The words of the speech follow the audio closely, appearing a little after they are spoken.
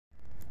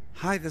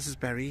Hi, this is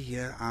Barry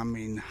here. I'm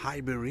in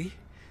Highbury,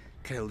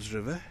 Kales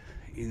River,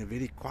 in a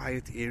very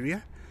quiet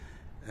area,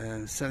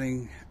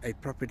 selling a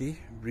property,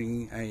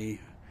 bringing a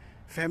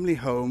family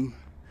home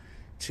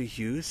to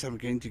you. So I'm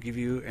going to give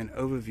you an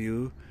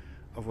overview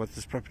of what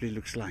this property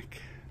looks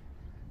like.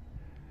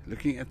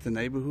 Looking at the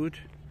neighborhood,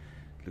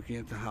 looking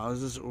at the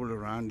houses all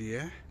around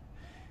here,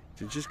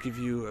 to just give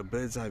you a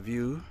bird's eye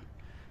view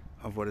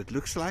of what it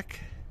looks like.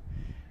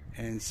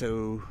 And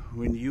so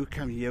when you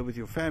come here with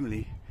your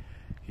family,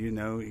 you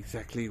know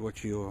exactly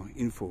what you're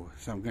in for.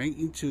 So I'm going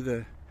into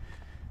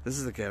this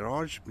is the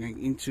garage. I'm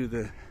going into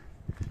the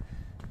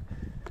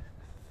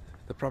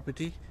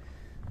property.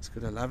 It's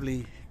got a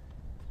lovely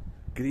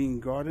green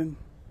garden,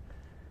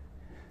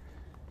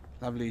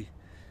 lovely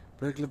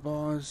burglar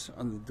bars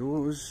on the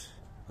doors,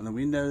 on the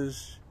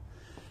windows.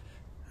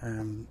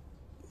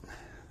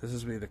 This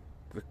is where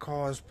the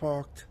car is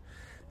parked,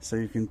 so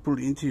you can pull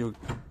into your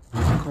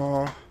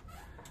car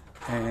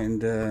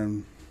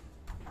and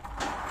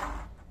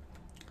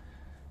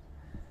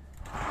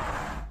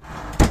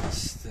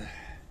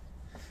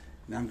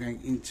now I'm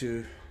going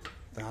into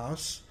the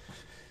house.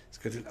 It's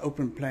got an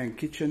open plan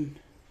kitchen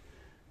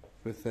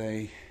with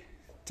a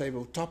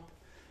tabletop,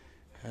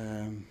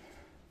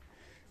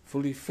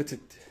 fully fitted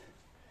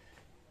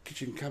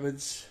kitchen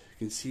cupboards.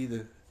 You can see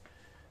the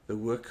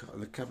work on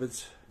the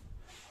cupboards.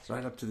 It's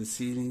right up to the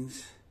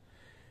ceilings,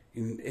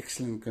 in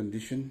excellent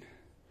condition.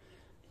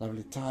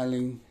 Lovely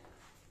tiling,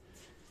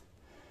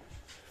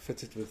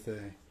 fitted with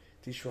a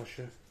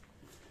dishwasher,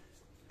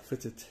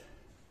 fitted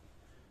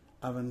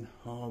oven,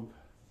 hob.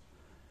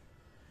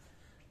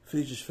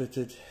 Fridge is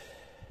fitted,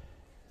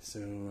 so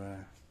you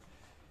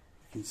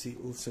can see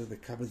also the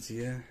cupboards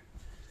here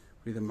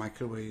where the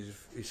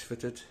microwave is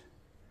fitted.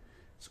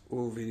 It's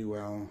all very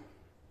well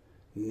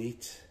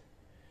neat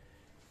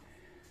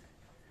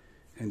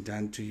and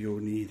done to your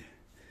need.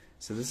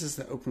 So this is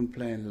the open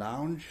plan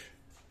lounge.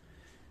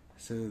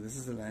 So this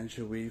is the lounge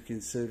where you can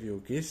serve your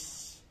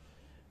guests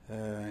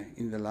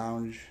in the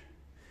lounge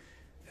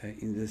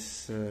in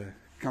this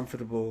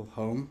comfortable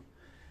home.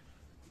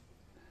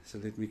 So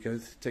let me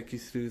take you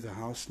through the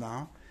house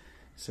now.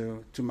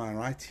 So to my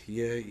right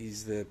here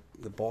is the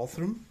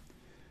bathroom.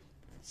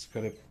 It's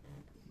got a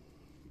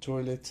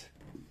toilet,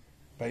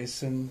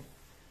 basin,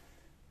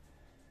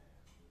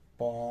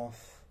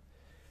 bath.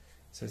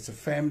 So it's a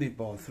family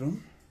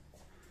bathroom.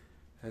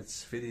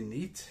 It's very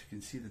neat. You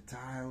can see the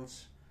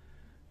tiles.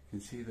 You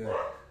can see the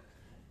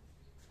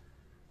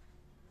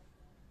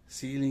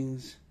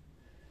ceilings.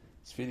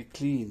 It's very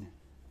clean.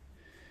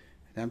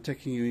 And I'm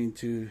taking you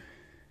into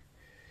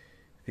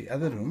the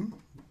other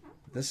room.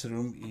 This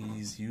room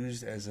is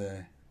used as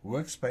a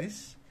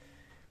workspace,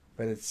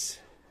 but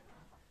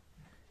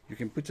you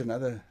can put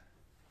another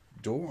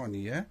door on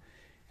here,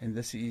 and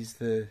this is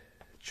the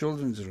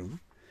children's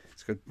room.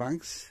 It's got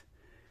bunks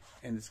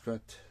and it's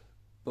got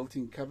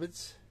built-in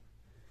cupboards.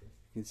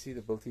 You can see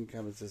the built-in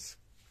cupboards is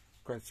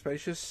quite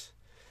spacious.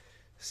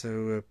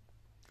 So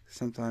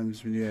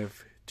sometimes when you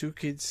have two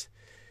kids,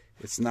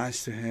 it's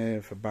nice to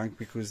have a bunk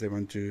because they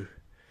want to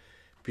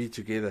be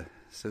together.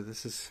 So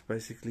this is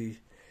basically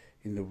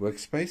in the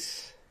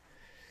workspace.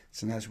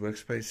 It's a nice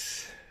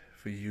workspace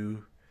for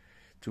you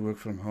to work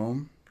from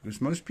home,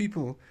 because most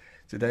people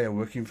today are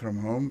working from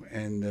home,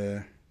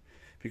 and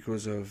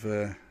because of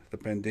the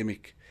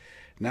pandemic.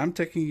 Now I'm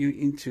taking you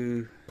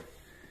into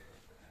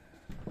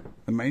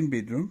the main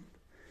bedroom.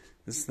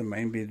 This is the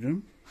main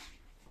bedroom.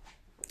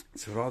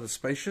 It's rather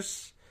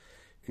spacious.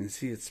 You can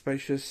see it's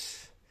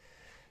spacious.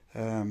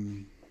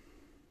 It's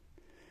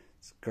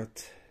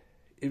got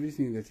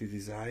everything that you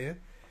desire.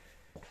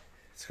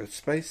 It's got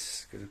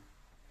space, got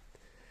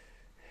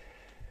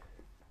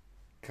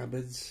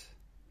cupboards.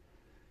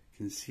 You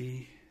can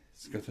see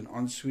it's got an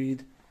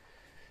ensuite.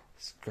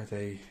 It's got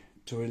a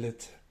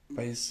toilet,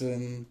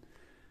 basin,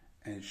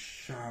 and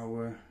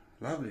shower.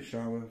 Lovely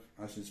shower,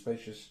 nice and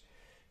spacious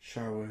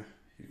shower.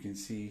 You can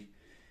see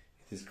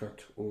it has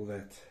got all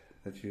that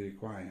you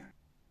require.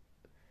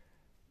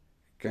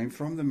 Going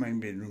from the main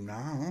bedroom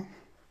now,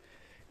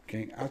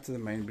 going out to the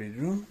main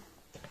bedroom,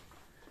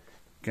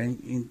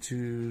 going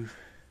into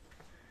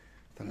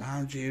the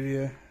lounge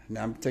area.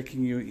 Now I'm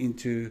taking you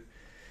into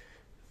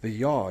the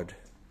yard.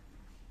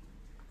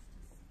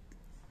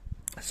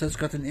 So it's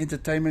got an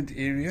entertainment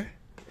area,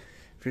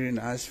 very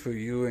nice for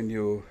you and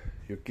your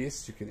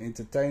guests. You can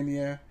entertain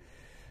here.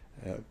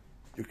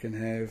 You can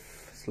have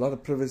a lot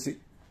of privacy.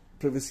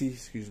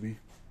 Excuse me.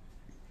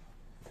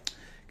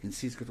 You can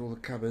see it's got all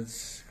the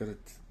cupboards, got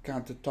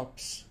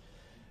countertops.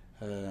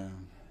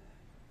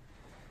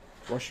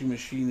 Washing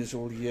machine is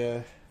all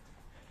here,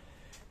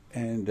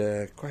 and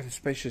quite a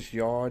spacious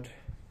yard.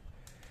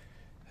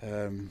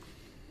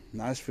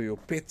 Nice for your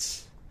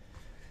pets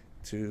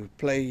to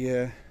play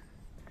here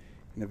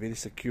in a very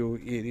secure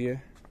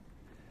area.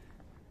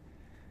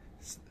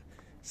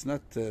 It's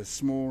not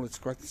small, it's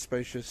quite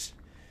spacious.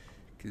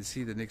 You can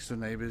see the next door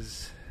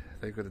neighbors,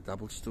 they've got a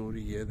double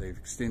story here. They've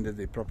extended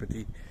their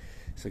property,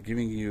 so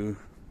giving you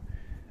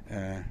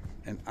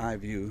an eye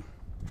view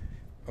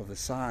of the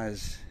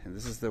size. And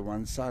this is the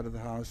one side of the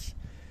house.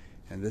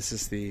 and this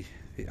is the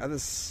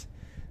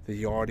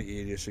yard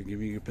area, so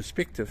giving you a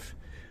perspective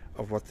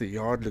of what the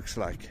yard looks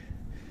like.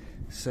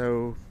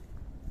 So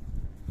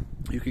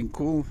you can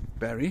call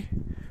Barry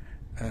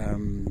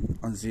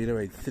on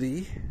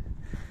 083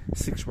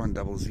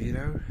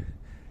 6100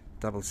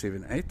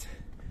 778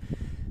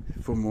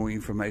 for more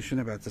information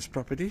about this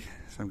property.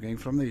 So I'm going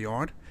from the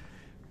yard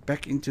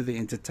back into the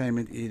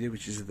entertainment area,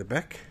 which is at the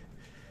back,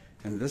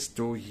 and this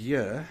door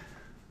here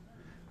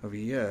over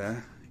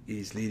here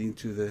is leading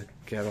to the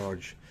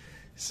garage.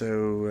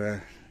 So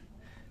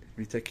let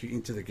me take you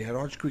into the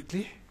garage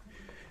quickly,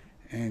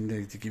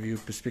 and to give you a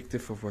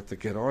perspective of what the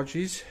garage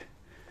is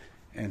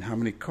and how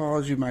many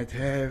cars you might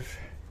have.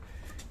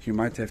 You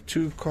might have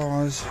 2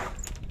 cars.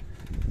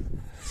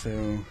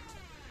 So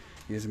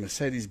here's a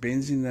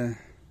Mercedes-Benz in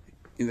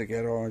the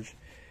garage,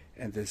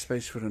 and there's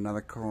space for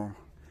another car,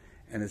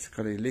 and it's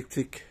got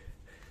electric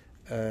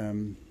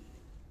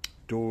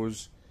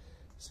doors,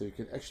 so you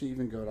can actually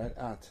even go right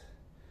out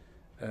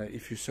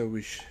if you so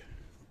wish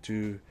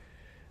to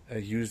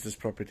use this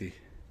property.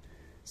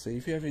 So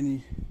if you have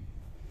any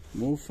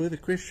more further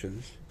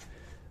questions,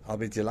 I'll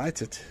be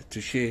delighted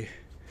to share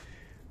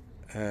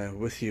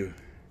with you.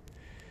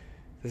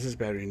 This is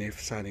Barry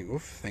Neff signing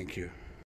off. Thank you.